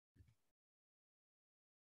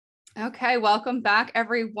Okay, welcome back,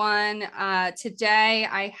 everyone. Today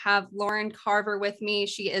I have Loren Carver with me.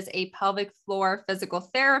 She is a pelvic floor physical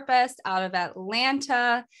therapist out of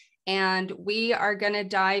Atlanta, and we are going to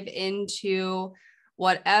dive into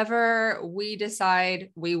whatever we decide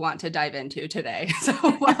we want to dive into today. So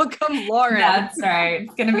welcome, Loren. That's right.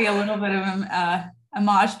 It's going to be a little bit of a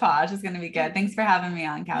mosh podge. It's going to be good. Thanks for having me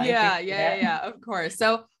on, Callie. Yeah, of course.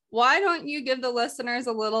 So why don't you give the listeners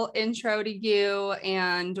a little intro to you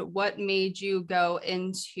and what made you go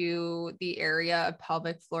into the area of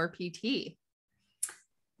pelvic floor PT?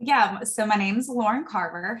 Yeah. So my name's Loren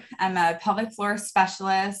Carver. I'm a pelvic floor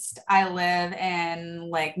specialist. I live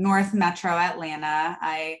in North Metro Atlanta.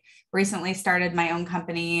 I recently started my own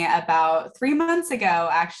company about 3 months ago,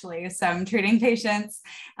 actually. So I'm treating patients.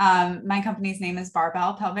 My company's name is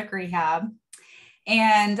Barbell Pelvic Rehab.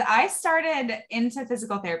 And I started into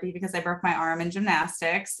physical therapy because I broke my arm in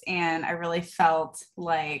gymnastics, and I really felt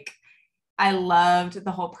like I loved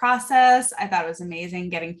the whole process. I thought it was amazing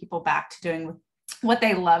getting people back to doing what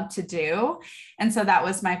they love to do. And so that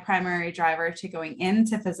was my primary driver to going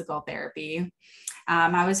into physical therapy.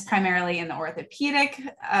 I was primarily in the orthopedic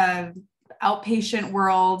outpatient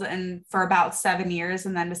world and for about 7 years,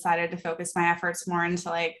 and then decided to focus my efforts more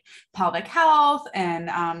into pelvic health and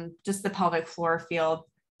just the pelvic floor field,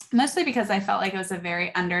 mostly because I felt like it was a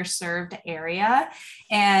very underserved area.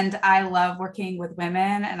 And I love working with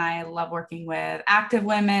women, and I love working with active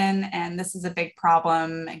women. And this is a big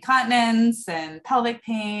problem. Incontinence and pelvic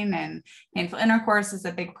pain and painful intercourse is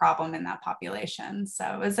a big problem in that population. So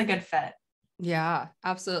it was a good fit. Yeah,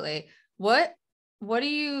 absolutely. What do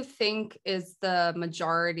you think is the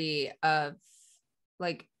majority of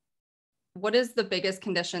what is the biggest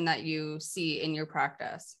condition that you see in your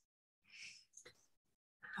practice?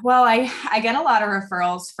 Well, I get a lot of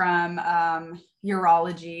referrals from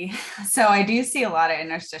urology. So I do see a lot of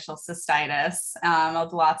interstitial cystitis,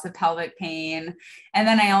 lots of pelvic pain. And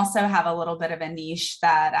then I also have a little bit of a niche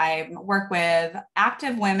that I work with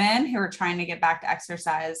active women who are trying to get back to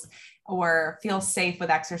exercise or feel safe with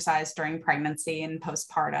exercise during pregnancy and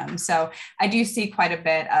postpartum. So I do see quite a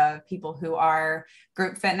bit of people who are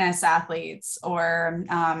group fitness athletes or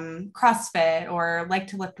CrossFit or like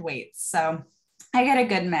to lift weights. So I get a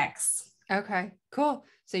good mix. Okay, cool.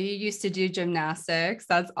 So you used to do gymnastics.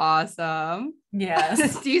 That's awesome.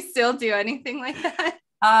 Yes. Do you still do anything like that?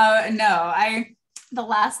 No, the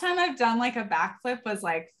last time I've done a backflip was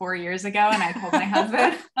 4 years ago. And I told my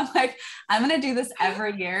husband, I'm going to do this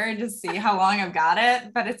every year and just see how long I've got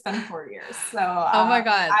it. But it's been 4 years. So oh my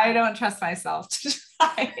God, I don't trust myself to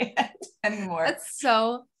try it anymore. That's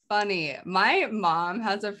so funny. My mom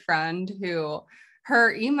has a friend who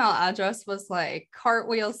her email address was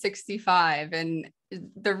cartwheel 65. And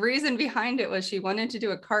the reason behind it was she wanted to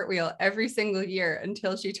do a cartwheel every single year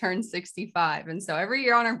until she turned 65. And so every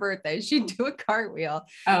year on her birthday, she'd do a cartwheel.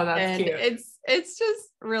 Oh, that's and cute. It's just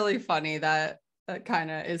really funny that kind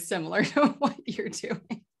of is similar to what you're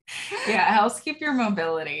doing. Yeah, it helps keep your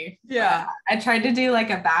mobility. Yeah. I tried to do a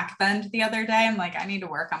back bend the other day. I'm I need to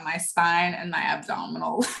work on my spine and my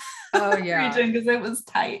abdominal region because it was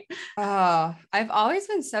tight. I've always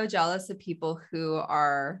been so jealous of people who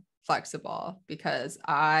are flexible because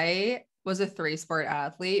I was a 3-sport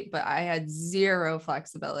athlete, but I had zero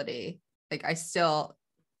flexibility.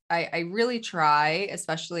 I really try,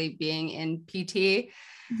 especially being in PT.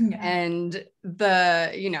 Yeah. And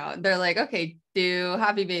they're like, okay, do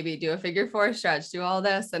happy baby, do a figure 4 stretch, do all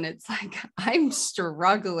this. And it's I'm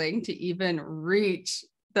struggling to even reach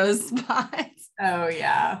those spots. Oh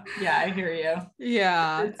yeah. Yeah. I hear you.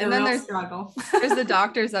 Yeah. It's and then there's struggle. There's the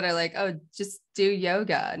doctors that are like, oh, just do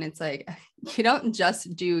yoga. And it's you don't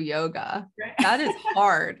just do yoga. Right. That is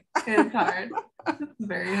hard. It's hard. It's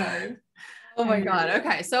very hard. Oh my God.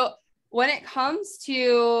 Okay. So when it comes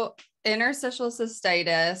to interstitial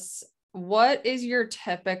cystitis, what is your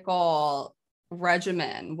typical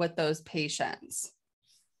regimen with those patients?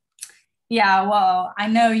 Yeah, well, I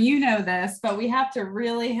know you know this, but we have to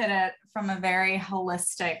really hit it from a very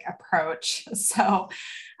holistic approach. So,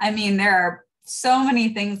 there are so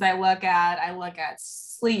many things I look at. I look at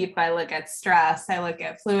sleep, I look at stress, I look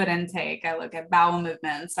at fluid intake, I look at bowel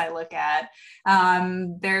movements, I look at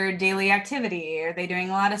their daily activity. Are they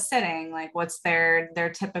doing a lot of sitting? What's their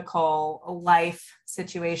typical life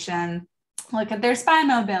situation? Look at their spine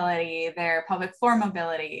mobility, their pelvic floor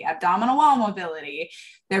mobility, abdominal wall mobility,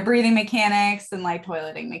 their breathing mechanics, and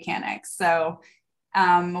toileting mechanics. So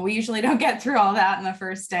we usually don't get through all that in the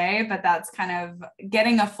first day, but that's kind of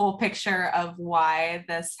getting a full picture of why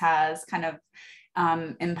this has kind of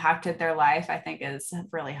impacted their life, I think is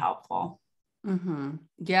really helpful. Mm-hmm.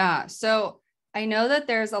 Yeah. So I know that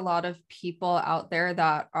there's a lot of people out there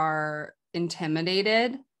that are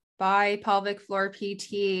intimidated by pelvic floor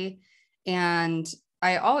PT. And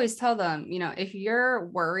I always tell them, if you're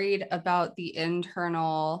worried about the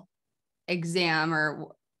internal exam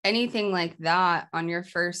or anything like that on your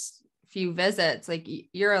first few visits, like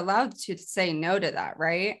you're allowed to say no to that,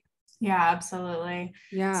 right? Yeah, absolutely.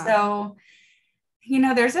 Yeah. So,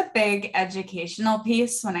 there's a big educational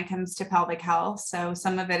piece when it comes to pelvic health. So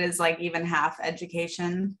some of it is like even half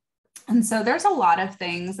education. And so there's a lot of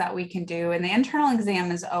things that we can do. And the internal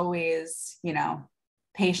exam is always,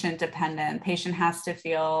 patient dependent. Patient has to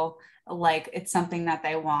feel like it's something that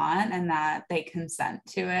they want and that they consent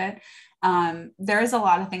to it. There is a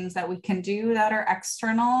lot of things that we can do that are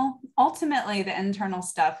external. Ultimately, the internal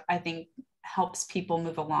stuff, I think, helps people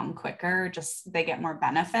move along quicker, just they get more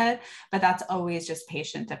benefit, but that's always just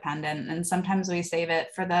patient dependent. And sometimes we save it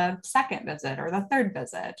for the second visit or the third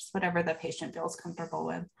visit, just whatever the patient feels comfortable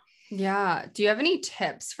with. Yeah. Do you have any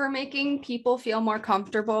tips for making people feel more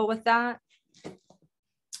comfortable with that?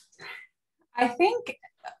 I think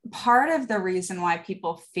part of the reason why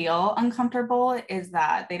people feel uncomfortable is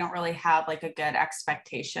that they don't really have like a good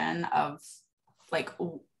expectation of like,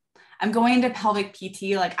 I'm going to pelvic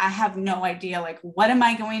PT. Like, I have no idea, like, what am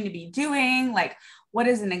I going to be doing? Like, what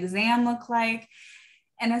does an exam look like?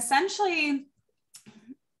 And essentially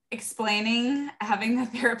having the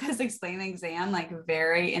therapist explain the exam, like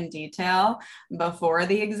very in detail before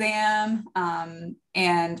the exam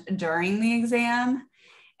and during the exam.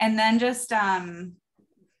 And then just,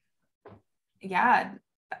 yeah,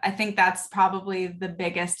 I think that's probably the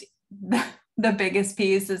biggest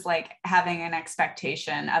piece is like having an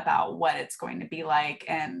expectation about what it's going to be like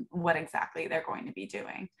and what exactly they're going to be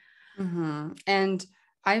doing. Mm-hmm. And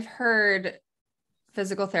I've heard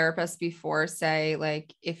physical therapists before say,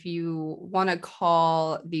 like, if you want to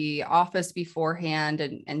call the office beforehand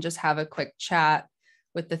and just have a quick chat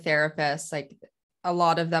with the therapist, like a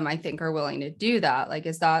lot of them, I think, are willing to do that. Like,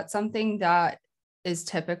 is that something that is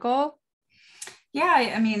typical?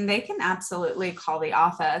 Yeah, I mean, they can absolutely call the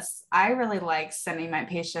office. I really like sending my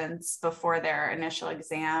patients before their initial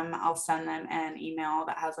exam. I'll send them an email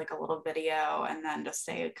that has like a little video and then just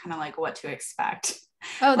say kind of like what to expect.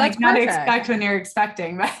 Oh, that's like not perfect. expect when you're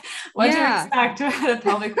expecting, but what to expect at a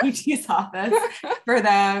pelvic PT's office for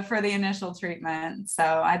the initial treatment. So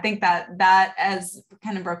I think that has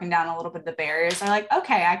kind of broken down a little bit of the barriers. I'm like,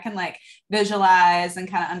 okay, I can like visualize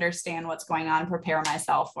and kind of understand what's going on, prepare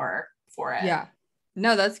myself for it. Yeah.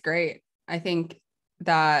 No, that's great. I think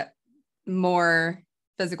that more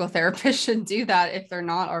physical therapists should do that if they're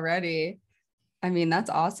not already. I mean, that's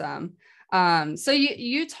awesome. So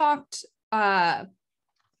you talked with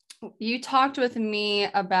me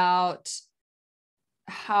about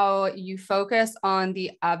how you focus on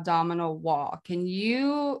the abdominal wall. Can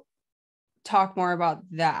you talk more about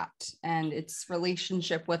that and its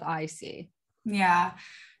relationship with IC? Yeah.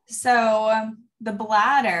 So the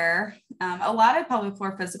bladder, a lot of pelvic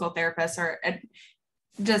floor physical therapists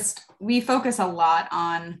we focus a lot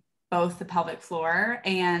on both the pelvic floor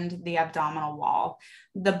and the abdominal wall.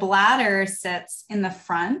 The bladder sits in the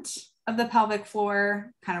front of the pelvic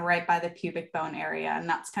floor, kind of right by the pubic bone area. And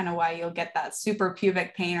that's kind of why you'll get that super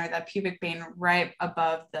pubic pain or that pubic pain right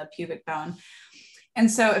above the pubic bone. And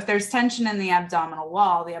so if there's tension in the abdominal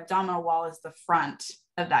wall is the front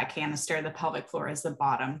of that canister, the pelvic floor is the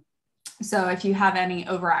bottom. So if you have any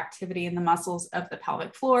overactivity in the muscles of the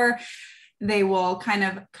pelvic floor, they will kind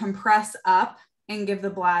of compress up and give the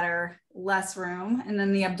bladder less room. And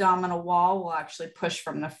then the abdominal wall will actually push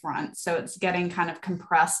from the front. So it's getting kind of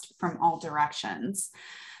compressed from all directions.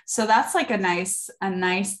 So that's like a nice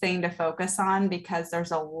thing to focus on because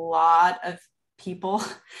there's a lot of people.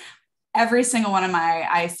 Every single one of my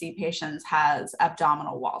IC patients has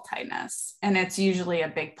abdominal wall tightness, and it's usually a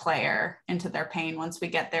big player into their pain. Once we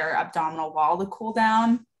get their abdominal wall to cool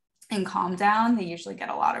down and calm down, they usually get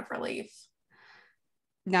a lot of relief.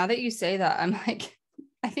 Now that you say that, I'm like,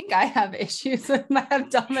 I think I have issues with my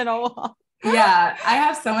abdominal wall. Yeah, I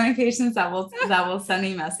have so many patients that will send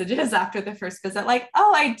me messages after the first visit, like,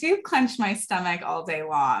 oh, I do clench my stomach all day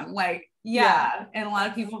long. Like, yeah. And a lot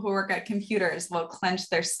of people who work at computers will clench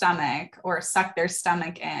their stomach or suck their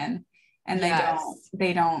stomach in, and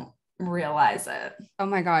they don't realize it. Oh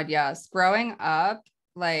my God, yes. Growing up,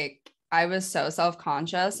 like I was so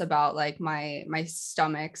self-conscious about like my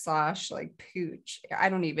stomach / like pooch. I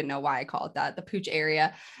don't even know why I call it that, the pooch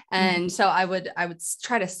area. And so I would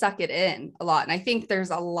try to suck it in a lot. And I think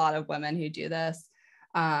there's a lot of women who do this.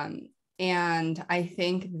 And I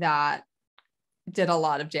think that did a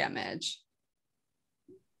lot of damage.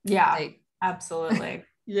 Yeah, absolutely.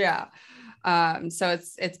 Yeah. So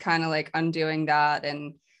it's kind of like undoing that.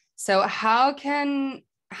 And so how can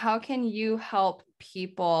you help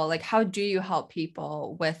people? Like, how do you help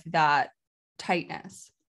people with that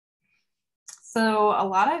tightness? So a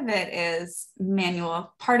lot of it is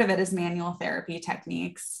manual. Part of it is manual therapy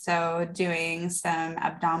techniques. So doing some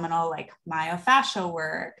abdominal, like myofascial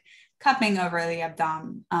work, cupping over the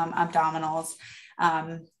abdominals.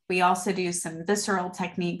 We also do some visceral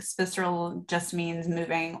techniques. Visceral just means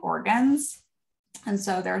moving organs. And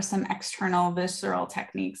so there are some external visceral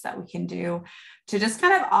techniques that we can do to just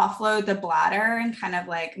kind of offload the bladder and kind of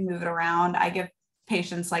like move it around. I give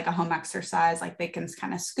patients like a home exercise, like they can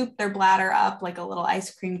kind of scoop their bladder up like a little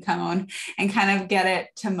ice cream cone and kind of get it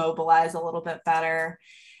to mobilize a little bit better.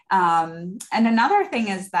 And another thing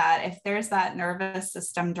is that if there's that nervous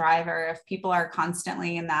system driver, if people are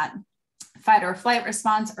constantly in that fight or flight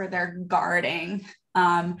response or they're guarding,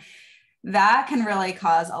 that can really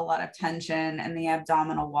cause a lot of tension in the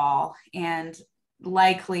abdominal wall. And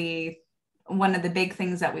likely one of the big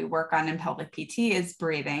things that we work on in pelvic PT is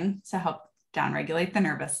breathing to help downregulate the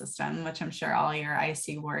nervous system, which I'm sure all your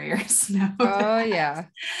IC warriors know. Oh yeah.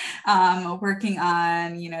 Working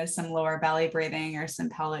on, some lower belly breathing or some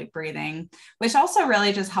pelvic breathing, which also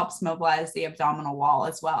really just helps mobilize the abdominal wall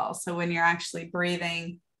as well. So when you're actually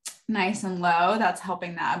breathing nice and low, that's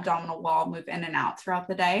helping the abdominal wall move in and out throughout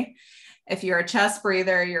the day. If you're a chest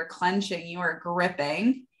breather, you're clenching, you are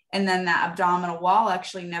gripping, and then that abdominal wall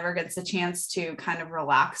actually never gets a chance to kind of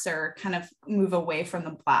relax or kind of move away from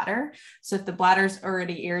the bladder. So if the bladder's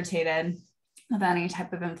already irritated with any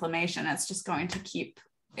type of inflammation, it's just going to keep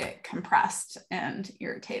it compressed and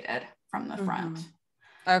irritated from the front.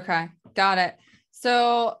 Okay, got it.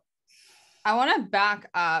 So I want to back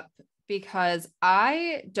up because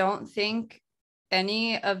I don't think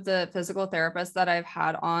any of the physical therapists that I've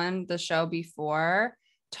had on the show before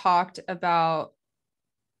talked about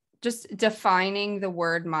just defining the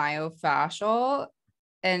word myofascial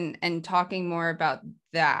and talking more about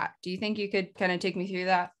that. Do you think you could kind of take me through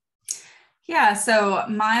that? Yeah, so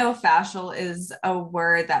myofascial is a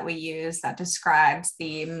word that we use that describes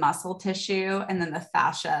the muscle tissue and then the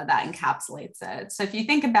fascia that encapsulates it. So if you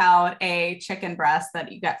think about a chicken breast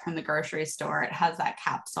that you get from the grocery store, it has that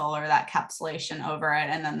capsule or that capsulation over it,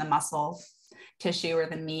 and then the muscle tissue or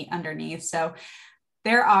the meat underneath. So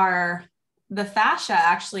the fascia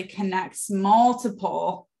actually connects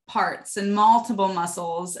multiple parts and multiple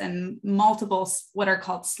muscles and multiple what are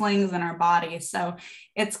called slings in our body. So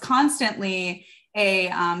it's constantly a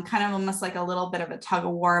kind of almost like a little bit of a tug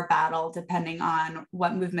of war battle, depending on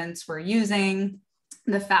what movements we're using.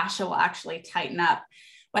 The fascia will actually tighten up.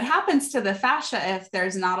 What happens to the fascia if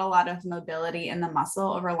there's not a lot of mobility in the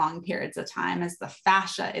muscle over long periods of time is the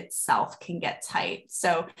fascia itself can get tight.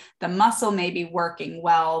 So the muscle may be working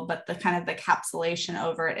well, but the kind of the capsulation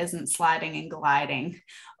over it isn't sliding and gliding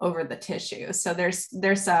over the tissue. So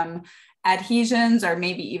there's some adhesions or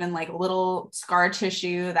maybe even like little scar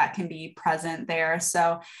tissue that can be present there.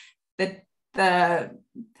 So the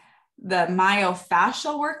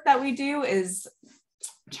myofascial work that we do is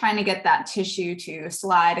trying to get that tissue to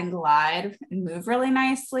slide and glide and move really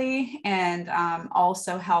nicely, and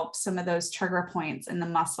also help some of those trigger points in the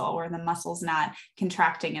muscle where the muscle's not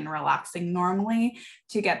contracting and relaxing normally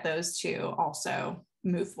to get those to also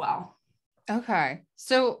move well. Okay.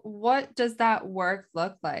 So what does that work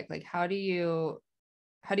look like? Like, how do you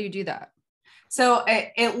do that? So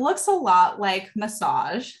it looks a lot like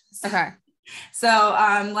massage. Okay. So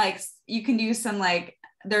like you can do some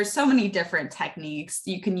there's so many different techniques.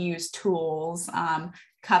 You can use tools,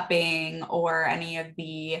 cupping, or any of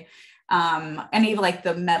like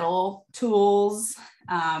the metal tools.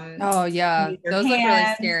 Oh yeah, those look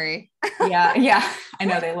really scary. Yeah, I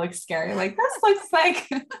know they look scary. Like this looks like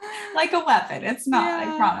like a weapon. It's not,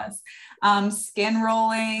 I promise. Skin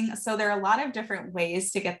rolling. So there are a lot of different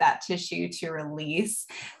ways to get that tissue to release.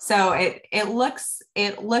 So it looks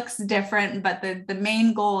different, but the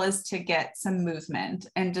main goal is to get some movement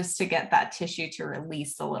and just to get that tissue to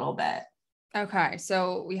release a little bit. Okay.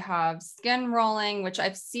 So we have skin rolling, which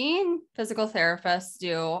I've seen physical therapists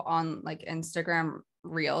do on like Instagram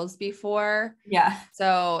reels before. Yeah.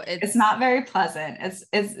 So it's not very pleasant.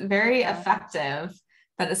 It's very effective,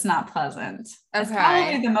 but it's not pleasant. Okay. It's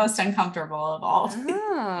probably the most uncomfortable of all.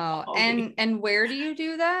 Oh, and where do you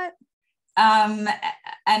do that?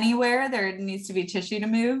 Anywhere there needs to be tissue to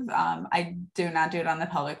move. I do not do it on the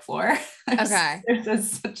pelvic floor. Okay.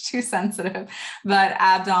 It's too sensitive, but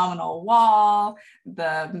abdominal wall,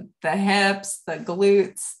 the hips, the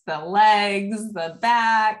glutes, the legs, the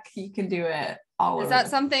back, you can do it all Is over. that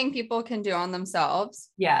something people can do on themselves?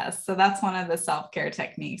 Yes. So that's one of the self-care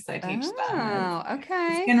techniques I teach them. Oh,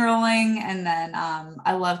 okay. Skin rolling. And then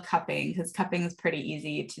I love cupping because cupping is pretty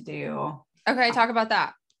easy to do. Okay. Talk about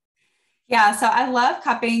that. Yeah, so I love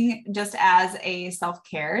cupping just as a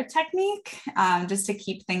self-care technique, just to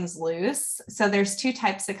keep things loose. So there's two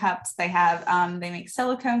types of cups. They make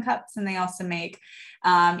silicone cups, and they also make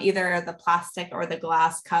either the plastic or the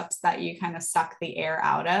glass cups that you kind of suck the air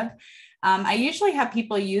out of. I usually have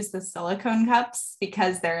people use the silicone cups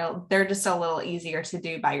because they're just a little easier to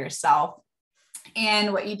do by yourself.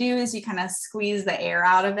 And what you do is you kind of squeeze the air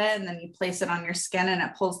out of it, and then you place it on your skin, and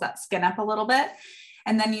it pulls that skin up a little bit.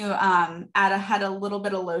 And then you add a little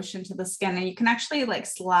bit of lotion to the skin, and you can actually like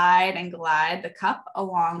slide and glide the cup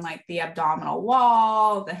along like the abdominal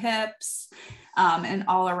wall, the hips, and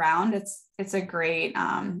all around. It's a great,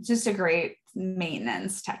 just a great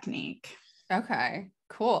maintenance technique. Okay,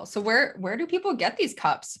 cool. So where do people get these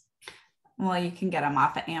cups? Well, you can get them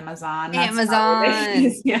off of Amazon.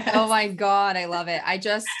 Amazon. Yes. Oh my God. I love it. I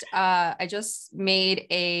just made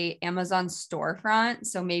a Amazon storefront.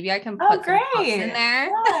 So maybe I can put some cups in there.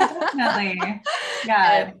 Yeah, definitely.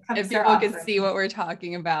 Yeah. if people could see what we're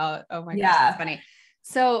talking about. Oh my gosh, that's funny.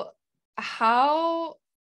 So how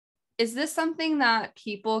is this something that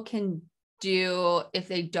people can do if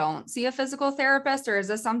they don't see a physical therapist, or is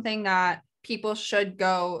this something that people should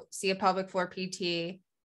go see a pelvic floor PT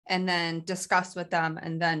and then discuss with them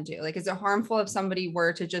and then do? Like, is it harmful if somebody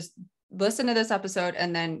were to just listen to this episode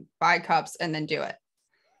and then buy cups and then do it?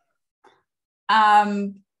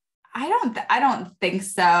 I don't think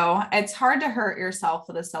so. It's hard to hurt yourself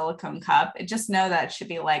with a silicone cup. Just know that it should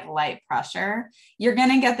be like light pressure. You're going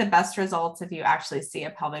to get the best results if you actually see a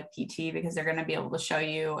pelvic PT, because they're going to be able to show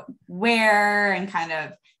you where and kind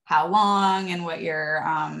of how long and what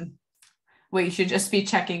you should just be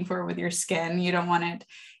checking for with your skin. You don't want it.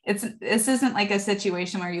 This isn't like a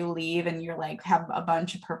situation where you leave and you're like have a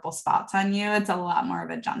bunch of purple spots on you. It's a lot more of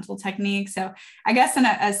a gentle technique. So I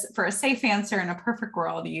guess for a safe answer, in a perfect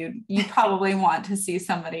world, you probably want to see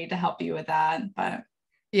somebody to help you with that. But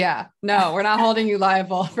yeah, no, we're not holding you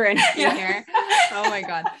liable for anything here. Oh my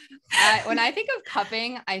God. When I think of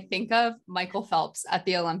cupping, I think of Michael Phelps at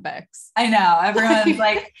the Olympics. I know. Everyone's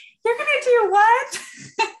like, you're going to do what?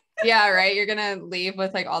 Yeah, right. You're going to leave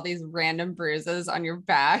with like all these random bruises on your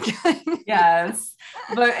back. Yes.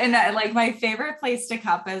 And like my favorite place to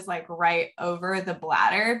cup is like right over the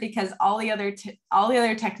bladder, because all the other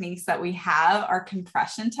techniques that we have are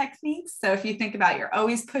compression techniques. So if you think about it, you're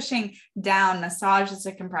always pushing down. Massage is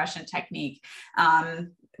a compression technique.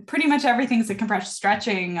 Pretty much everything's a compression.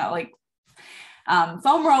 Stretching, like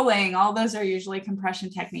foam rolling, all those are usually compression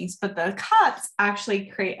techniques, but the cups actually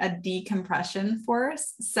create a decompression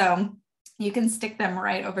force. So you can stick them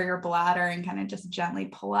right over your bladder and kind of just gently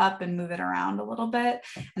pull up and move it around a little bit.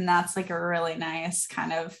 And that's like a really nice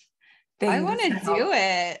kind of thing. I want to do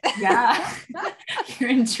it. Yeah. You're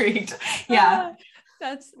intrigued. Yeah.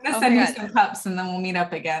 I'm gonna send you some cups and then we'll meet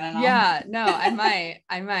up again. And I might.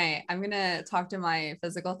 I'm going to talk to my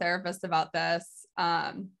physical therapist about this.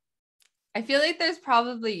 I feel like there's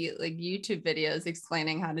probably like YouTube videos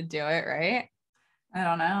explaining how to do it, right? I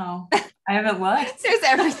don't know. I haven't looked. There's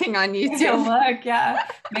everything on YouTube. Look, yeah.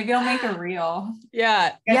 Maybe I'll make a reel.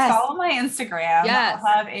 Yeah. Yes. Follow my Instagram. Yes.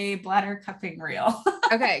 I'll have a bladder cupping reel.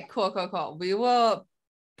 Okay, cool. We will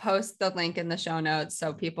post the link in the show notes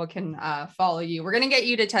so people can follow you. We're going to get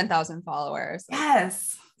you to 10,000 followers.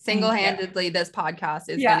 Yes. Single-handedly, this podcast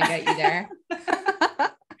is going to get you there.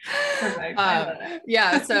 Perfect.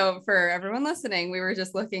 Yeah. So for everyone listening, we were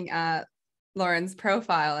just looking at Loren's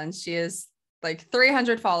profile, and she is like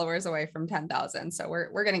 300 followers away from 10,000. So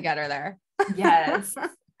we're going to get her there. Yes.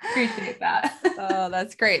 Appreciate that. Oh,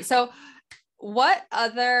 that's great. So what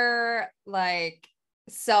other like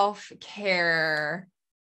self-care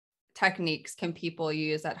techniques can people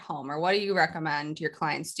use at home, or what do you recommend your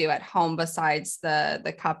clients do at home besides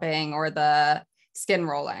the cupping or the skin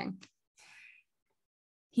rolling?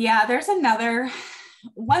 Yeah, there's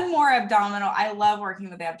one more abdominal. I love working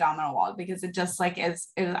with the abdominal wall because it just like is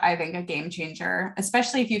I think a game changer,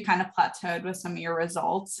 especially if you kind of plateaued with some of your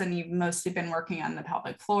results and you've mostly been working on the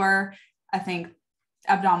pelvic floor. I think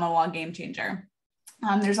abdominal wall game changer.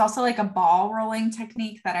 There's also like a ball rolling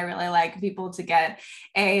technique that I really like people to get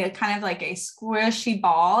a kind of like a squishy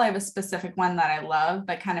ball. I have a specific one that I love,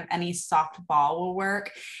 but kind of any soft ball will work.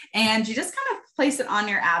 And you just kind of place it on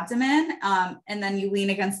your abdomen, and then you lean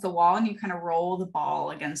against the wall and you kind of roll the ball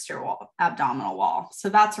against your abdominal wall. So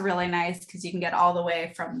that's really nice because you can get all the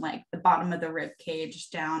way from like the bottom of the rib cage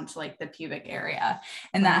down to like the pubic area.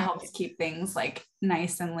 And that helps keep things like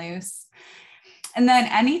nice and loose. And then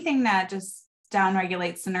anything that just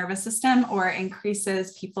downregulates the nervous system or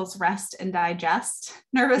increases people's rest and digest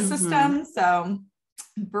nervous system. So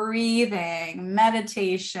breathing,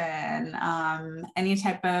 meditation, any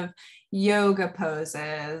type of yoga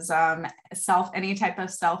poses, any type of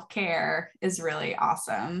self-care is really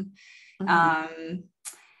awesome.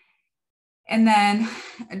 And then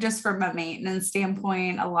just from a maintenance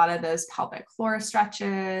standpoint, a lot of those pelvic floor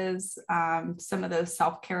stretches, some of those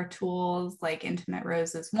self-care tools like intimate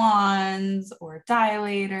roses wands or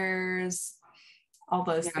dilators, all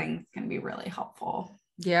those things can be really helpful.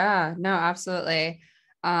 Yeah, no, absolutely.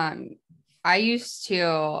 I used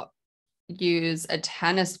to use a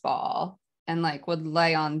tennis ball and like would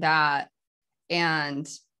lay on that, and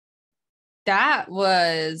that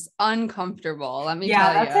was uncomfortable. Let me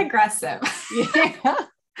tell you. Yeah, that's aggressive. Yeah.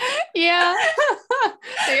 Yeah.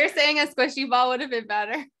 So you're saying a squishy ball would have been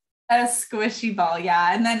better? A squishy ball,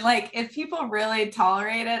 yeah. And then like if people really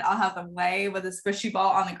tolerate it, I'll have them lay with a squishy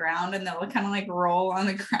ball on the ground and they'll kind of like roll on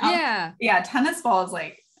the ground. Yeah. Yeah, tennis ball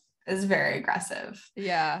is very aggressive.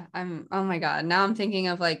 Yeah. Oh my God. Now I'm thinking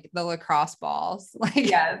of like the lacrosse balls. Like,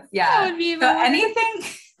 yes, yeah. That would be so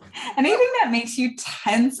anything that makes you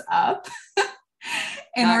tense up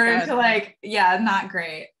in order to like, not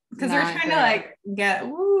great. Because we're trying to like get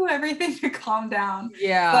everything to calm down.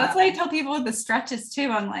 Yeah. So that's why I tell people with the stretches too.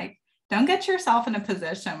 I'm like, don't get yourself in a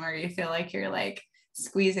position where you feel like you're like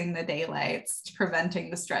squeezing the daylights, preventing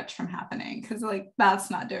the stretch from happening. Cause like that's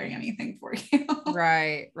not doing anything for you.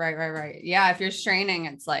 Right. Yeah. If you're straining,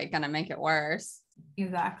 it's like gonna make it worse.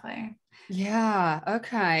 Exactly. Yeah.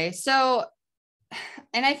 Okay. So,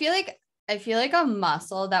 and I feel like a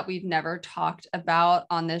muscle that we've never talked about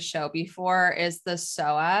on this show before is the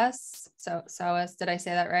psoas. So psoas, did I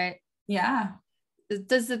say that right? Yeah.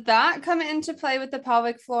 Does that come into play with the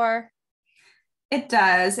pelvic floor? It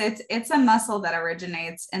does. It's a muscle that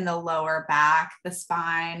originates in the lower back, the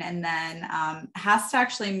spine, and then has to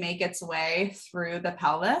actually make its way through the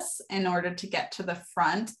pelvis in order to get to the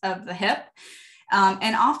front of the hip.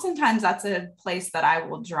 And oftentimes that's a place that I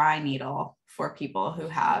will dry needle for people who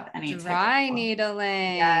have any dry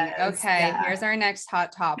needling. Yes, okay. Here's our next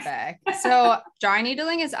hot topic. So dry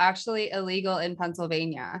needling is actually illegal in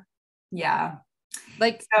Pennsylvania. Yeah.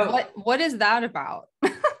 Like what is that about?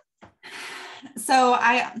 So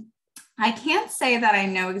I can't say that I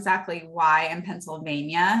know exactly why in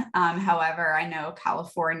Pennsylvania. However, I know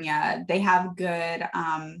California, they have good,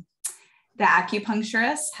 the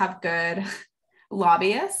acupuncturists have good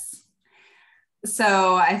lobbyists.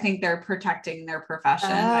 So I think they're protecting their profession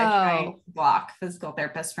by trying to block physical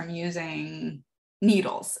therapists from using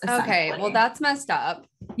needles. Okay, well that's messed up.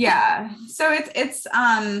 Yeah. So it's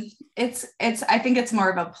I think it's more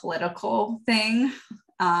of a political thing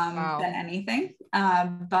than anything.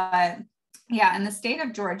 But yeah, in the state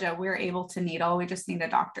of Georgia, we're able to needle. We just need a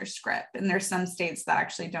doctor's script. And there's some states that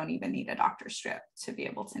actually don't even need a doctor's script to be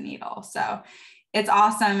able to needle. So it's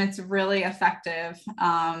awesome. It's really effective.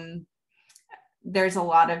 There's a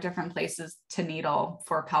lot of different places to needle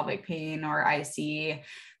for pelvic pain or IC,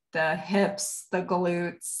 the hips, the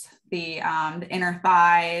glutes, the inner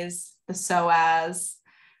thighs, the psoas.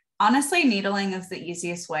 Honestly, needling is the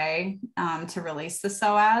easiest way to release the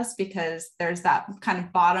psoas because there's that kind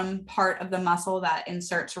of bottom part of the muscle that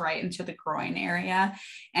inserts right into the groin area.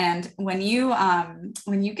 And when you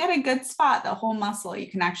get a good spot, the whole muscle, you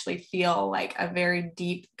can actually feel like a very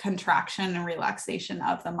deep contraction and relaxation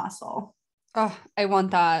of the muscle. Oh, I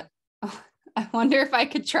want that. Oh, I wonder if I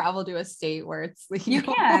could travel to a state where it's legal. You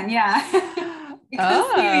can, yeah.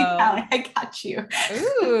 I got you.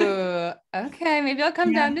 Ooh, okay. Maybe I'll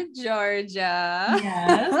come down to Georgia.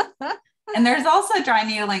 Yes. And there's also dry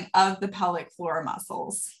needling of the pelvic floor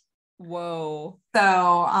muscles. Whoa.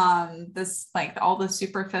 So this like all the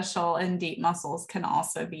superficial and deep muscles can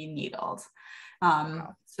also be needled.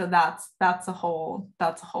 Wow. So that's a whole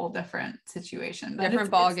different situation. But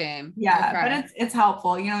different ball game. Yeah, okay. But it's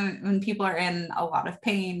helpful. You know, when people are in a lot of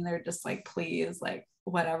pain, they're just like, please, like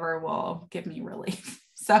whatever will give me relief.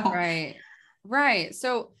 So right.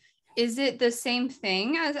 So is it the same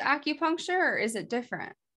thing as acupuncture or is it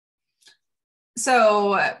different?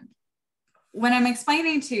 So when I'm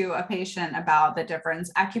explaining to a patient about the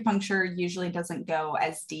difference, acupuncture usually doesn't go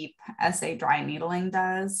as deep as say dry needling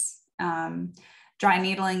does. Dry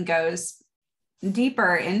needling goes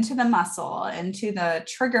deeper into the muscle, into the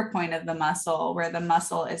trigger point of the muscle where the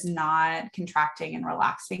muscle is not contracting and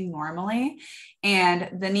relaxing normally.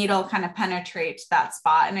 And the needle kind of penetrates that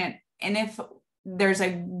spot. And if there's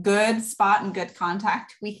a good spot and good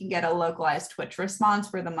contact, we can get a localized twitch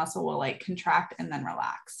response where the muscle will like contract and then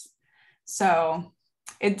relax. So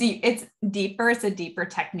It's deeper. It's a deeper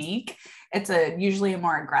technique. It's usually a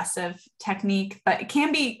more aggressive technique, but it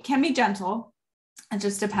can be gentle. It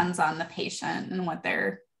just depends on the patient and what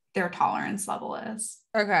their tolerance level is.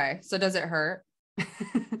 Okay. So does it hurt?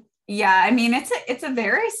 Yeah. I mean, it's a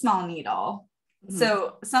very small needle. Mm-hmm.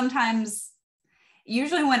 So sometimes,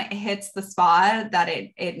 usually when it hits the spot that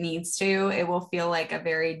it needs to, it will feel like a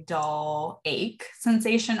very dull ache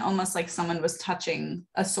sensation, almost like someone was touching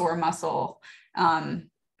a sore muscle.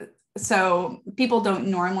 So people don't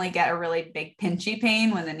normally get a really big pinchy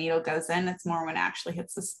pain when the needle goes in. It's more when it actually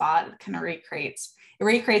hits the spot. It kind of recreates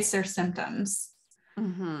their symptoms.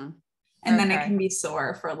 Mm-hmm. And then it can be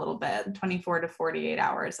sore for a little bit, 24 to 48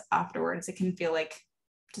 hours afterwards. It can feel like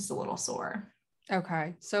just a little sore.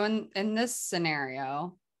 Okay. So in this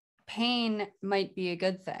scenario, pain might be a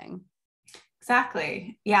good thing.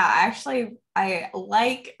 Exactly. Yeah. Actually, I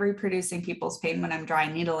like reproducing people's pain when I'm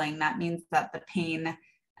dry needling. That means that the pain,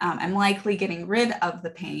 I'm likely getting rid of the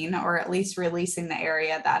pain, or at least releasing the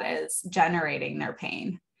area that is generating their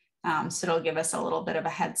pain. So it'll give us a little bit of a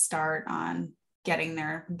head start on getting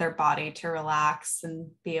their body to relax and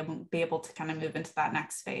be able to kind of move into that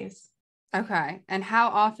next phase. Okay. And how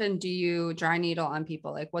often do you dry needle on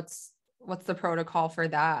people? Like what's the protocol for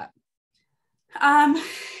that?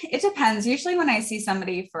 It depends. Usually when I see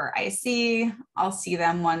somebody for IC, I'll see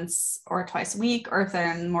them once or twice a week, or if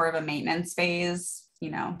they're in more of a maintenance phase,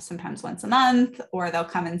 sometimes once a month, or they'll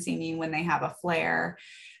come and see me when they have a flare.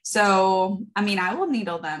 So, I mean, I will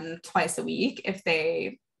needle them twice a week if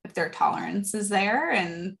their tolerance is there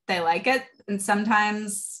and they like it. And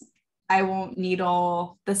sometimes I won't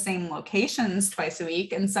needle the same locations twice a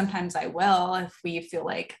week. And sometimes I will if we feel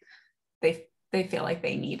like they feel like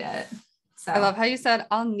they need it. So I love how you said,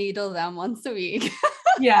 I'll needle them once a week.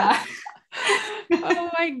 Yeah. Oh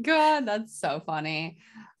my God. That's so funny.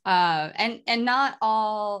 And not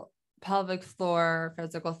all pelvic floor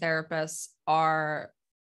physical therapists are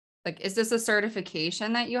like, is this a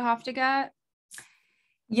certification that you have to get?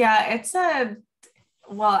 Yeah,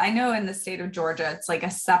 well, I know in the state of Georgia, it's like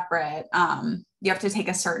a separate, you have to take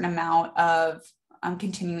a certain amount of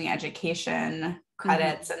continuing education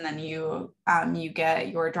credits, mm-hmm. and then you get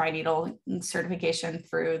your dry needle certification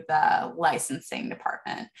through the licensing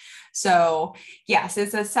department. So yes,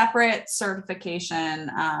 it's a separate certification.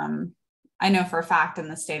 I know for a fact in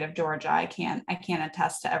the state of Georgia, I can't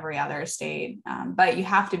attest to every other state, but you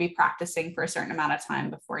have to be practicing for a certain amount of time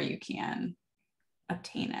before you can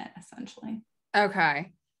obtain it, essentially.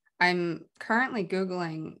 Okay. I'm currently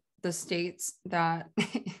Googling the states that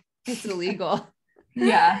it's illegal.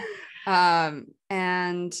 Yeah.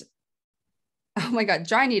 And oh my God,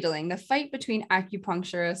 dry needling, the fight between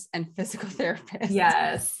acupuncturists and physical therapists.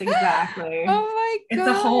 Yes, exactly. Oh my God. It's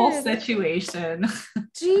a whole situation.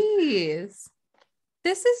 Jeez.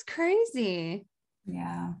 This is crazy.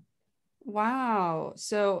 Yeah. Wow.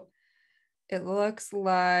 So it looks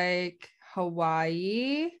like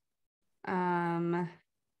Hawaii,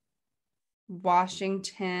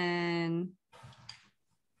 Washington.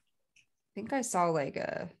 I think I saw like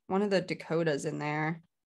one of the Dakotas in there.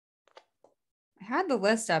 I had the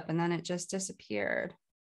list up and then it just disappeared.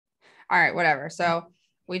 All right, whatever. So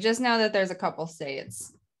we just know that there's a couple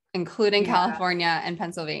states, including California and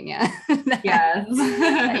Pennsylvania.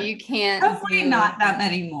 that you can't. Hopefully not that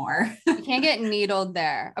many more. You can't get needled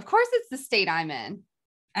there. Of course, it's the state I'm in.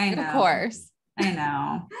 I know. Of course. I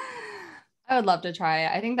know. I would love to try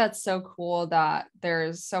it. I think that's so cool that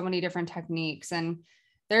there's so many different techniques, and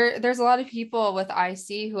there's a lot of people with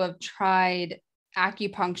IC who have tried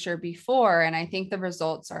acupuncture before, and I think the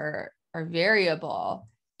results are variable.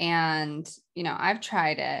 And I've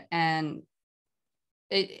tried it, and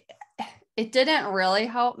it didn't really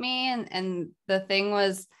help me. And the thing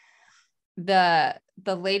was, the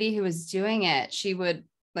lady who was doing it, she would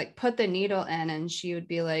like put the needle in and she would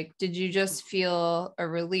be like, did you just feel a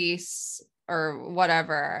release or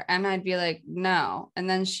whatever? And I'd be like, no. And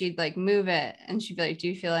then she'd like move it and she'd be like, do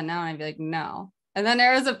you feel it now? And I'd be like, no. And then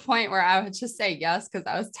there was a point where I would just say yes, because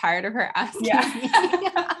I was tired of her asking me.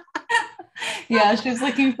 Yeah, she was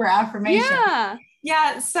looking for affirmation. Yeah.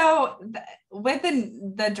 Yeah. So with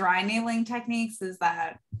the dry needling techniques is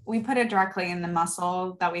that we put it directly in the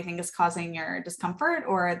muscle that we think is causing your discomfort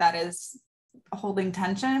or that is holding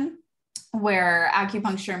tension, where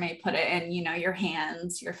acupuncture may put it in, your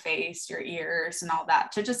hands, your face, your ears, and all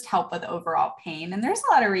that to just help with overall pain. And there's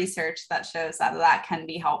a lot of research that shows that can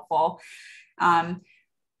be helpful.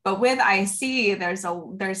 But with IC,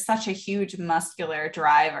 there's such a huge muscular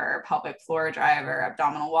driver, pelvic floor driver,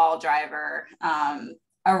 abdominal wall driver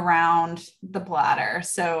around the bladder.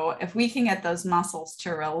 So if we can get those muscles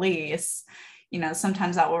to release,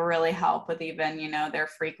 sometimes that will really help with even, their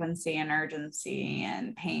frequency and urgency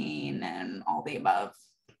and pain and all the above.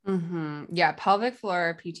 Mm-hmm. Yeah. Pelvic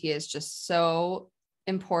floor PT is just so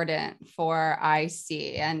important for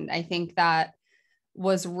IC. And I think that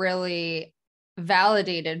was really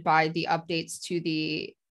validated by the updates to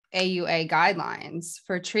the AUA guidelines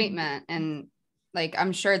for treatment. And like,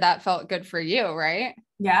 I'm sure that felt good for you, right?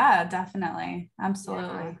 Yeah, definitely. Absolutely.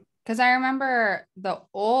 Yeah. Because I remember the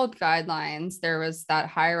old guidelines, there was that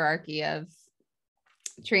hierarchy of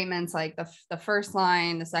treatments, like the first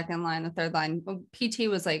line, the second line, the third line. PT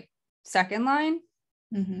was like second line,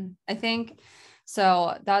 I think.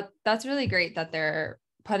 So that's really great that they're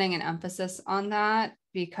putting an emphasis on that,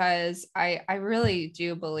 because I really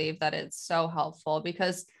do believe that it's so helpful,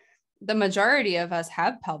 because the majority of us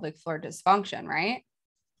have pelvic floor dysfunction, right?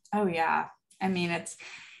 Oh yeah. I mean, it's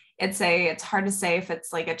hard to say if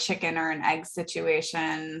it's like a chicken or an egg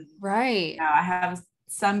situation. Right. I have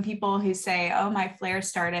some people who say, oh, my flare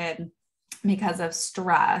started because of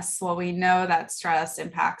stress. Well, we know that stress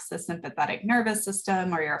impacts the sympathetic nervous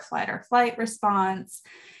system or your fight or flight response,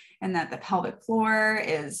 and that the pelvic floor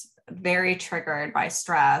is very triggered by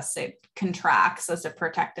stress. It contracts as a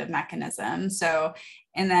protective mechanism. So,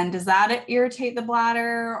 and then does that irritate the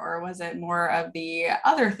bladder, or was it more of the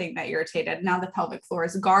other thing that irritated? Now the pelvic floor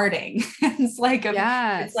is guarding. It's like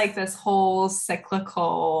it's like this whole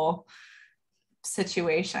cyclical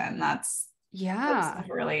situation. That's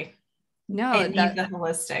really, it needs a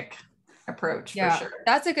holistic approach for sure.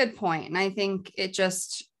 That's a good point. And I think it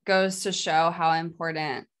just goes to show how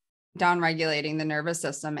important down regulating the nervous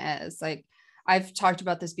system is. Like, I've talked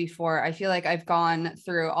about this before. I feel like I've gone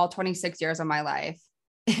through all 26 years of my life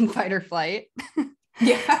in fight or flight.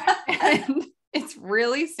 Yeah. And it's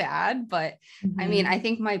really sad, but I mean, I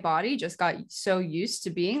think my body just got so used to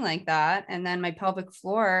being like that. And then my pelvic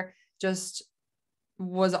floor just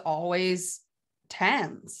was always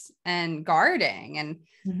tense and guarding. And,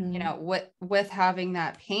 with having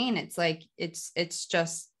that pain, it's like, it's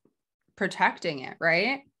just protecting it.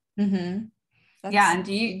 Right. Yeah. And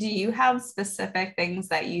do you have specific things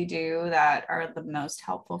that you do that are the most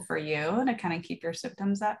helpful for you to kind of keep your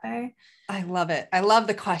symptoms at bay? I love it. I love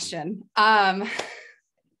the question.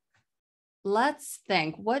 Let's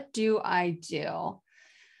think, what do I do?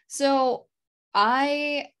 So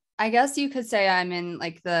I guess you could say I'm in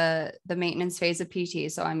like the maintenance phase of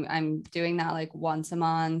PT. So I'm doing that like once a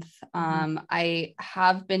month. I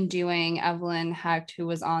have been doing Evelyn Hecht, who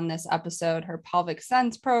was on this episode, her pelvic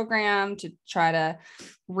sense program to try to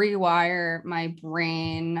rewire my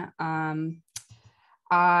brain.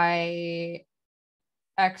 I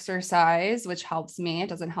exercise, which helps me. It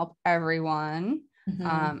doesn't help everyone.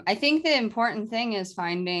 I think the important thing is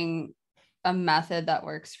finding a method that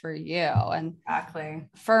works for you. And exactly,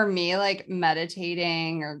 for me, like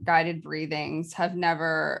meditating or guided breathings have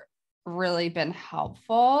never really been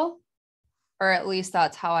helpful, or at least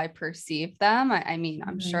that's how I perceive them. I mean,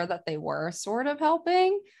 I'm sure that they were sort of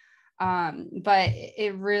helping, but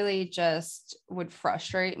it really just would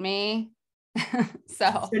frustrate me.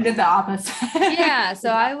 So you did the opposite. Yeah. So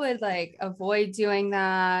I would like avoid doing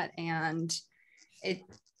that. And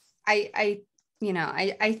I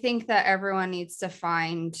think that everyone needs to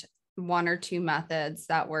find one or two methods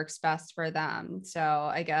that works best for them. So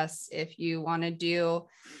I guess if you want to do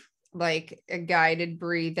like a guided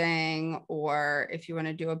breathing, or if you want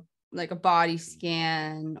to do a body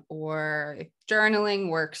scan, or if journaling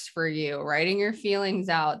works for you, writing your feelings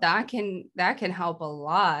out, that can help a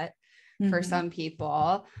lot for some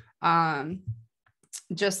people.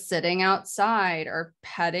 Just sitting outside or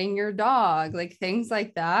petting your dog, like things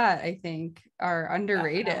like that, I think are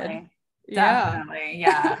underrated. Definitely.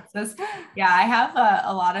 Yeah. I have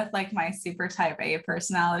a lot of like my super type A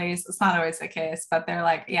personalities. It's not always the case, but they're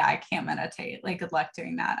like, yeah, I can't meditate. Like, good luck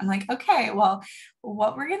doing that. I'm like, okay, well,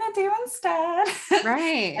 what we're going to do instead,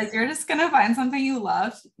 right, is you're just going to find something you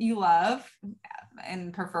love,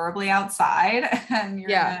 and preferably outside, and you're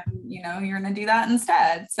going to do that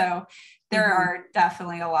instead. So there are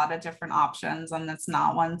definitely a lot of different options, and it's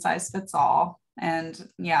not one size fits all. And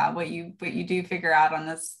yeah, what you do figure out on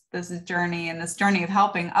this journey, and this journey of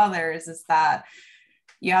helping others, is that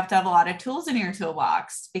you have to have a lot of tools in your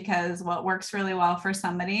toolbox, because what works really well for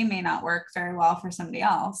somebody may not work very well for somebody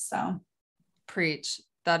else. So preach.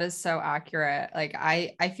 That is so accurate. Like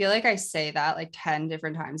I feel like I say that like 10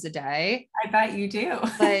 different times a day. I bet you do.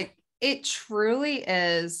 Like, it truly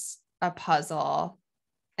is a puzzle,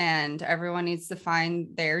 and everyone needs to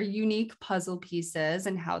find their unique puzzle pieces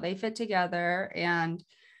and how they fit together, and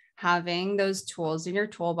having those tools in your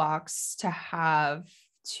toolbox to have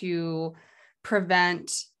to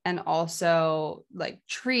prevent and also like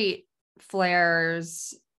treat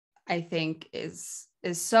flares, I think is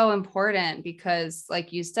so important because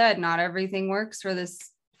like you said, not everything works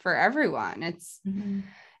for everyone. It's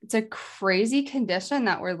a crazy condition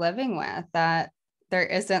that we're living with, that there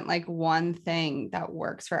isn't like one thing that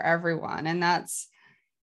works for everyone. And that's,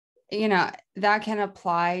 that can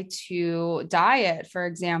apply to diet, for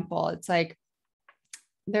example. It's like,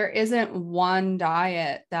 there isn't one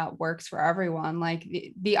diet that works for everyone. Like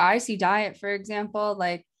the IC diet, for example,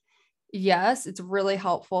 like, yes, it's really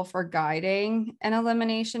helpful for guiding an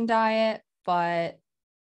elimination diet, but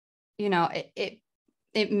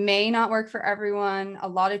it may not work for everyone. A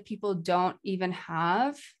lot of people don't even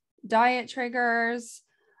have diet triggers.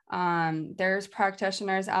 There's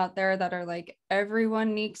practitioners out there that are like,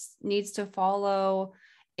 everyone needs to follow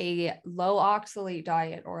a low oxalate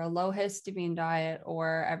diet or a low histamine diet,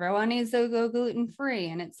 or everyone needs to go gluten-free.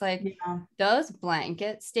 And it's like, those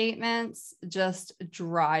blanket statements just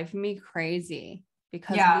drive me crazy,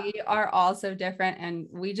 because we are all so different and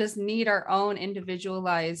we just need our own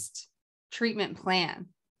individualized treatment plan.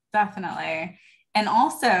 Definitely. And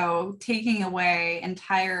also taking away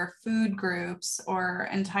entire food groups or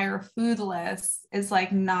entire food lists is like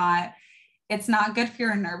it's not good for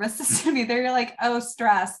your nervous system either. You're like, oh,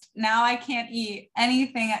 stressed. Now I can't eat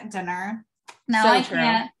anything at dinner. Now I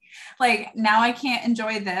can't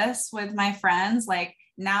enjoy this with my friends. Like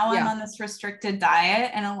now I'm on this restricted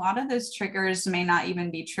diet, and a lot of those triggers may not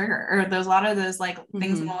even be trigger, or a lot of those like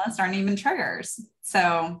things on the list aren't even triggers.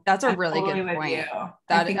 So that's a really good point.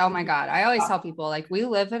 Oh my God. I always tell people, like, we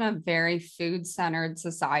live in a very food-centered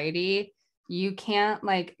society. You can't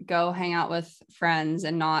like go hang out with friends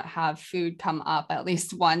and not have food come up at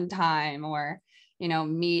least one time, or,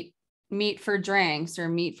 meat for drinks or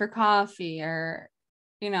meat for coffee, or,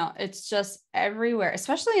 it's just everywhere,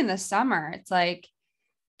 especially in the summer. It's like,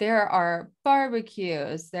 there are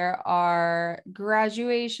barbecues, there are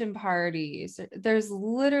graduation parties. There's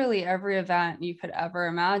literally every event you could ever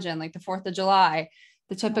imagine. Like the 4th of July,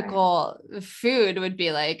 the typical food would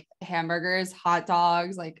be like hamburgers, hot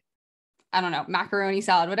dogs, like, I don't know, macaroni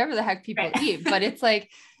salad, whatever the heck people eat. But it's like,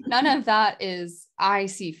 none of that is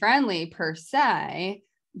IC friendly per se,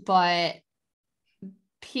 but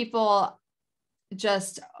people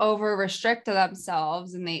just over restrict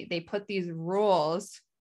themselves, and they put these rules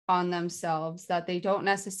on themselves that they don't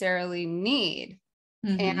necessarily need.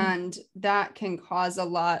 And that can cause a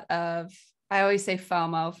lot of, I always say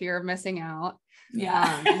FOMO, fear of missing out.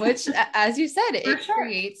 Which, as you said, it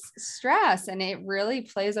creates stress, and it really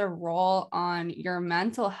plays a role on your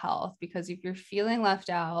mental health, because if you're feeling left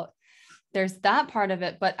out, there's that part of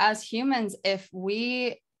it. But as humans, if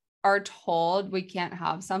we are told we can't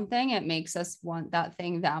have something, it makes us want that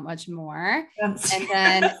thing that much more. And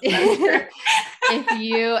then if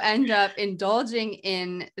you end up indulging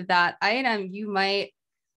in that item,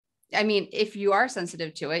 if you are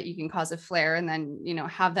sensitive to it, you can cause a flare and then,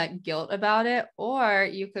 have that guilt about it, or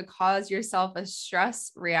you could cause yourself a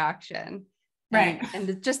stress reaction.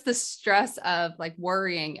 And just the stress of like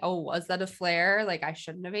worrying, oh, was that a flare? Like, I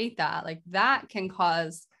shouldn't have ate that. Like, that can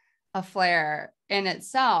cause a flare in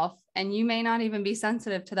itself, and you may not even be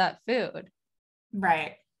sensitive to that food.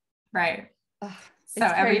 Right. Ugh, so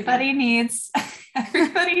everybody needs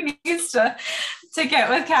to get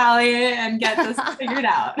with Callie and get this figured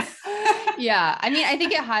out. Yeah. I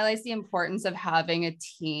think it highlights the importance of having a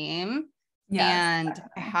team. And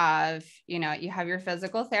have, you have your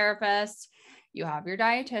physical therapist, you have your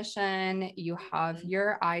dietitian, you have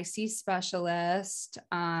your IC specialist.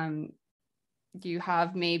 You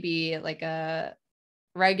have maybe like a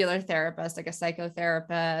regular therapist, like a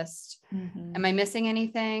psychotherapist. Am I missing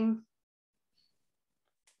anything?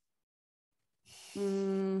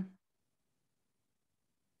 I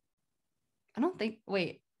don't think,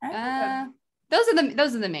 wait, those are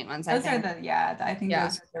the main ones. I think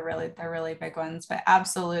those are the really big ones, but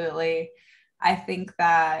absolutely. I think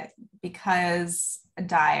that because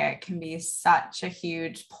diet can be such a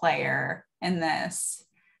huge player in this,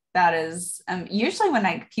 that is usually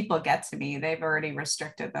when people get to me, they've already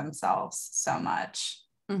restricted themselves so much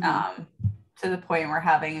to the point where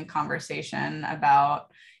having a conversation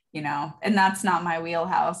about, and that's not my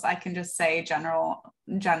wheelhouse. I can just say general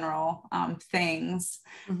things,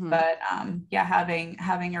 but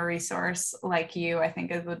having a resource like you, I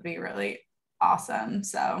think it would be really awesome.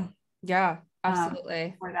 So yeah,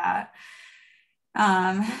 absolutely. For that.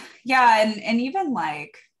 And even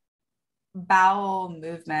like bowel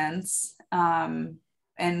movements,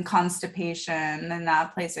 and constipation, and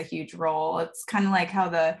that plays a huge role. It's kind of like how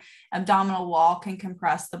the abdominal wall can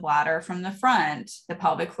compress the bladder from the front, the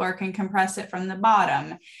pelvic floor can compress it from the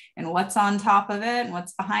bottom, and what's on top of it and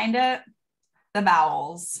what's behind it? The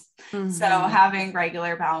bowels. So having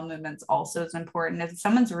regular bowel movements also is important. If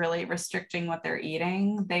someone's really restricting what they're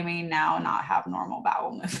eating, they may now not have normal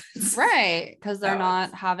bowel movements. Right. Because they're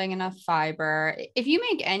not having enough fiber. If you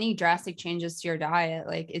make any drastic changes to your diet,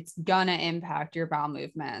 like it's gonna impact your bowel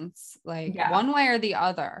movements, like one way or the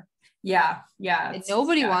other. Yeah.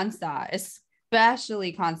 Nobody wants that,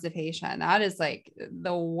 especially constipation. That is like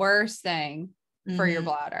the worst thing for your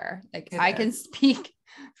bladder. Like I can speak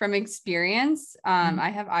from experience. I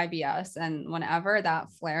have IBS, and whenever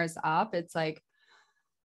that flares up, it's like,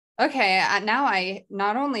 okay, now I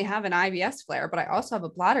not only have an IBS flare, but I also have a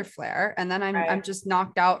bladder flare, and then I'm just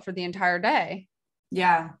knocked out for the entire day.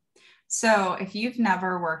 Yeah. So if you've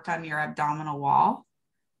never worked on your abdominal wall,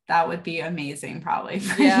 that would be amazing probably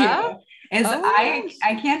for you.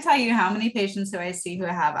 I can't tell you how many patients who I see who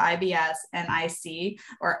have IBS and IC,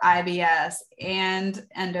 or IBS and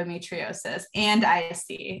endometriosis and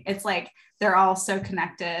IC. It's like they're all so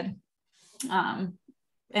connected.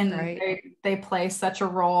 They play such a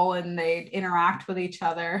role, and they interact with each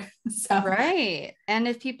other. So right. And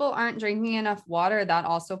if people aren't drinking enough water, that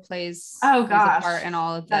also plays a part in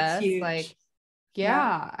all of that's this. Huge. Like,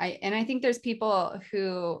 I think there's people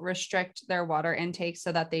who restrict their water intake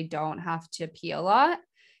so that they don't have to pee a lot.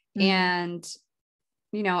 And,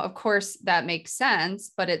 of course that makes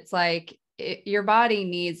sense, but it's like your body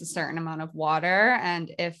needs a certain amount of water.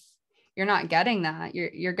 And if you're not getting that,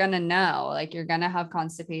 you're going to know, like you're going to have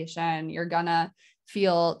constipation, you're going to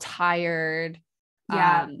feel tired.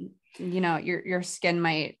 Your skin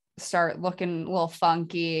might start looking a little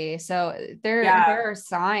funky. So there are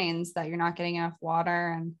signs that you're not getting enough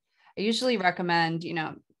water. And I usually recommend,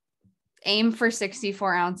 aim for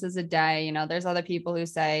 64 ounces a day. There's other people who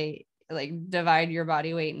say like divide your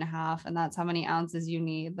body weight in half, and that's how many ounces you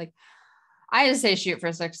need. Like I just say shoot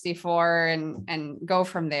for 64 and go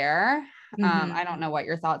from there. I don't know what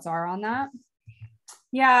your thoughts are on that.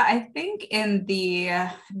 Yeah, I think in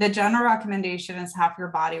the general recommendation is half your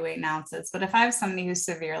body weight in ounces. But if I have somebody who's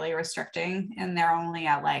severely restricting and they're only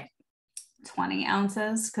at like 20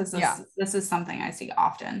 ounces, because this is something I see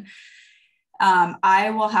often, I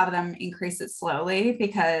will have them increase it slowly,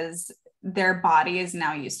 because their body is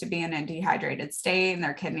now used to being in a dehydrated state, and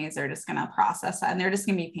their kidneys are just going to process that, and they're just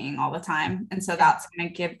going to be peeing all the time. And so that's going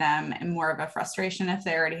to give them more of a frustration if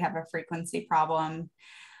they already have a frequency problem.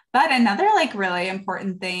 But another like really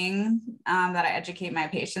important thing that I educate my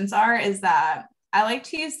patients is that I like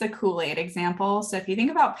to use the Kool-Aid example. So if you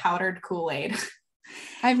think about powdered Kool-Aid,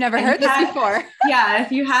 I've never heard this before.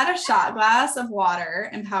 If you had a shot glass of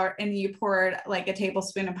water and you poured like a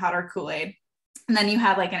tablespoon of powdered Kool-Aid, and then you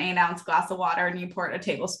had like an 8-ounce glass of water and you poured a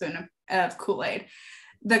tablespoon of Kool-Aid,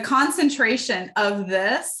 the concentration of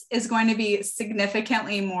this is going to be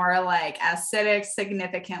significantly more like acidic,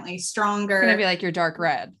 significantly stronger. It's going to be like your dark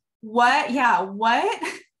red.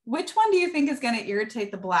 Which one do you think is going to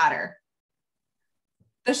irritate the bladder?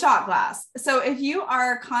 The shot glass. So if you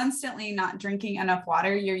are constantly not drinking enough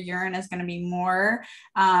water, your urine is going to be more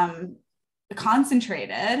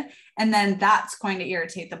concentrated, and then that's going to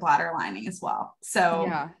irritate the bladder lining as well.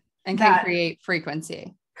 So and can create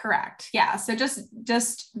frequency. Correct. Yeah. So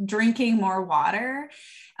just drinking more water,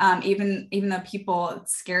 even though it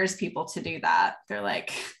scares people to do that. They're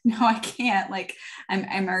like, no, I can't. Like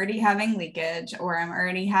I'm already having leakage, or I'm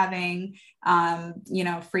already having,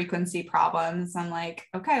 frequency problems. I'm like,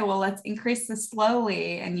 okay, well, let's increase this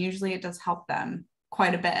slowly. And usually it does help them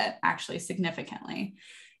quite a bit, actually significantly,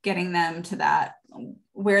 getting them to that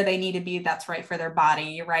where they need to be. That's right for their body.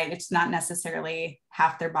 You're right. It's not necessarily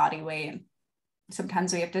half their body weight.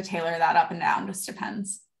 Sometimes we have to tailor that up and down, just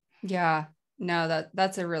depends. Yeah, no,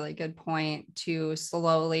 that's a really good point, to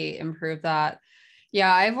slowly improve that.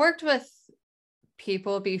 Yeah. I've worked with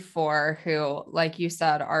people before who, like you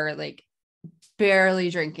said, are like barely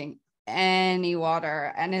drinking any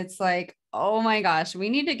water. And it's like, oh my gosh, we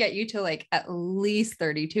need to get you to like at least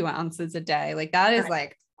 32 ounces a day. Like that is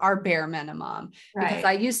like our bare minimum. Because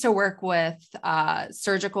I used to work with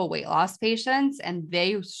surgical weight loss patients, and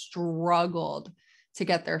they struggled to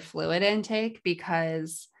get their fluid intake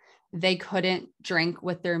because they couldn't drink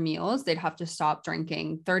with their meals. They'd have to stop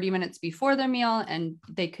drinking 30 minutes before their meal, and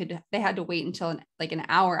they had to wait until like an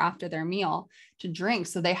hour after their meal to drink.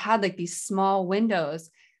 So they had like these small windows,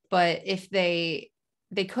 but if they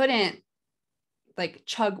couldn't like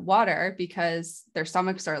chug water because their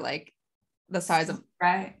stomachs are like the size of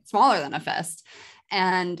smaller than a fist.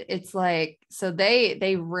 And it's like, so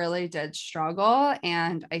they really did struggle.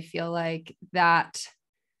 And I feel like that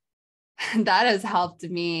has helped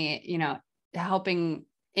me, helping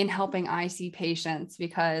IC patients,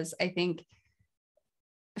 because I think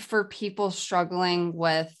for people struggling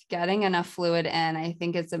with getting enough fluid in, I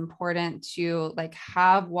think it's important to like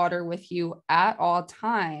have water with you at all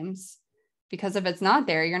times, because if it's not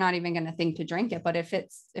there, you're not even going to think to drink it. But if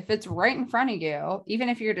it's right in front of you, even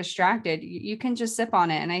if you're distracted, you can just sip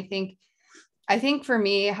on it. And I think for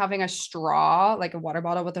me, having a straw, like a water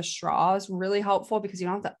bottle with a straw, is really helpful, because you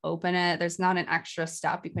don't have to open it. There's not an extra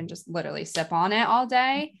step. You can just literally sip on it all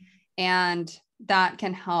day. And that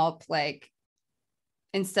can help, like,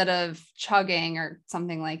 instead of chugging or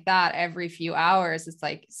something like that every few hours, it's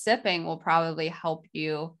like sipping will probably help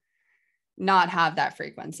you not have that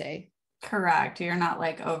frequency. Correct. You're not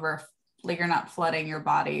you're not flooding your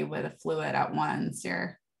body with a fluid at once.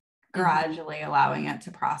 You're gradually allowing it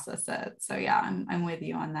to process it. So yeah, I'm with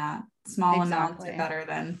you on that. Small amounts are better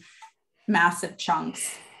than massive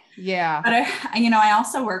chunks. Yeah. But I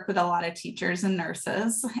also work with a lot of teachers and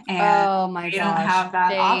nurses, and they don't have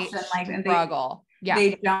that option. Like, struggle.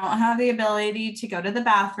 They don't have the ability to go to the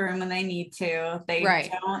bathroom when they need to. They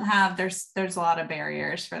don't have, there's a lot of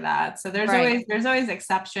barriers for that. So there's always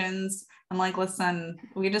exceptions. I'm like, listen,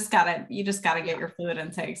 you just gotta get your fluid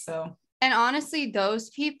intake. So, and honestly,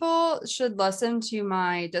 those people should listen to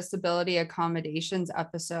my disability accommodations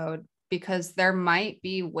episode, because there might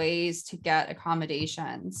be ways to get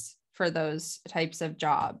accommodations for those types of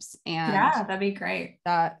jobs. And yeah, that'd be great.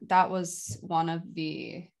 That was one of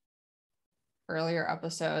the earlier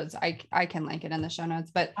episodes. I can link it in the show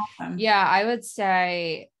notes, but awesome. Yeah, I would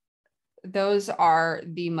say those are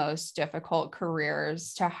the most difficult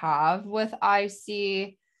careers to have with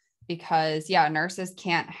IC, because nurses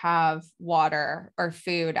can't have water or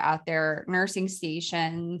food at their nursing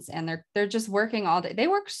stations, and they're just working all day. They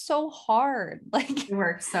work so hard. They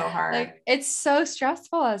work so hard. Like, it's so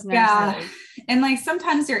stressful as nurses. Yeah. And like,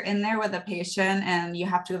 sometimes you're in there with a patient and you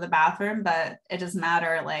have to go to the bathroom, but it doesn't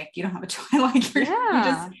matter. Like, you don't have a choice. Like,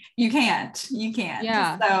 you can't.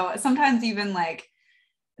 Yeah. So sometimes even like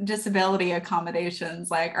disability accommodations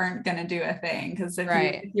like aren't going to do a thing, because if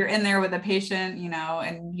you're in there with a patient,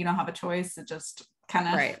 and you don't have a choice, it just kind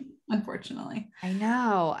of unfortunately. I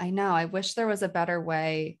know. I wish there was a better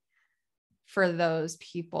way for those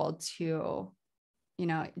people to,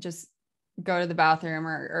 just go to the bathroom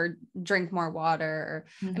or drink more water.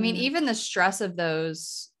 I mean, even the stress of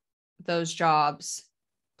those jobs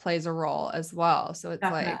plays a role as well. So it's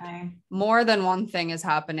like more than one thing is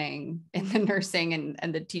happening in the nursing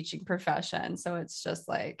and the teaching profession. So it's just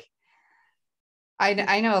like,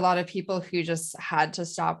 I know a lot of people who just had to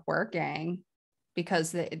stop working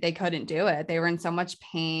because they couldn't do it. They were in so much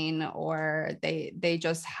pain, or they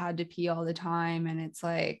just had to pee all the time. And it's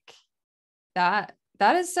like, that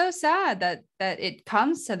is so sad that it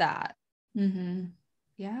comes to that.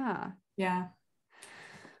 Yeah.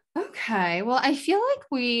 Okay. Well, I feel like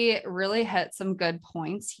we really hit some good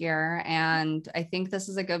points here, and I think this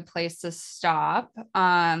is a good place to stop.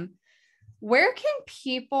 Where can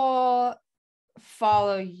people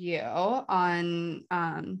follow you on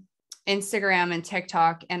Instagram and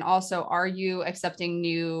TikTok? And also, are you accepting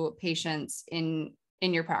new patients in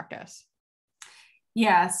your practice?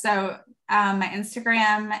 Yeah. So my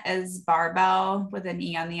Instagram is barbell with an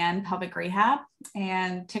E on the end, pelvic rehab,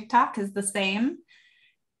 and TikTok is the same.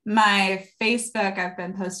 My Facebook, I've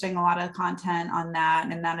been posting a lot of content on that,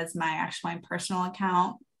 and that is my personal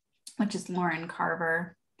account, which is Loren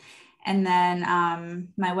Carver. And then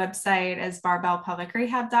my website is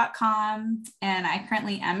barbellpelvicrehab.com, and I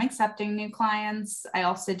currently am accepting new clients. I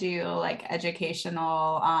also do like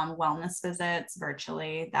educational wellness visits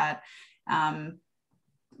virtually that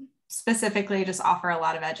specifically just offer a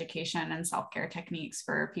lot of education and self-care techniques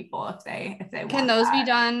for people if they want. Can those be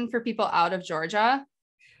done for people out of Georgia?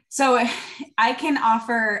 So I can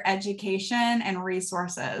offer education and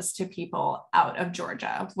resources to people out of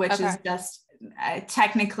Georgia, which is just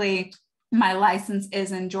technically my license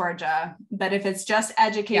is in Georgia, but if it's just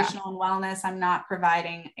educational and wellness, I'm not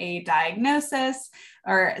providing a diagnosis,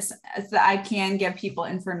 or I can give people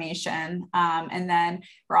information. And then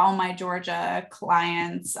for all my Georgia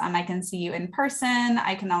clients, I can see you in person.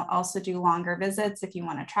 I can also do longer visits. If you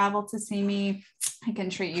want to travel to see me, I can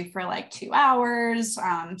treat you for like 2 hours.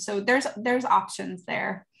 So there's options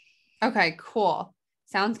there. Okay, cool.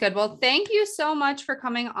 Sounds good. Well, thank you so much for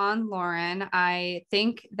coming on, Loren. I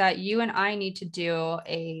think that you and I need to do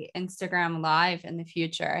a Instagram live in the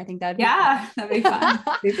future. I think that'd be fun. That'd be fun.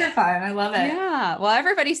 Super fun. I love it. Yeah. Well,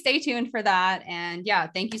 everybody stay tuned for that. And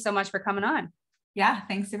thank you so much for coming on. Yeah,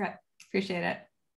 thanks. Appreciate it.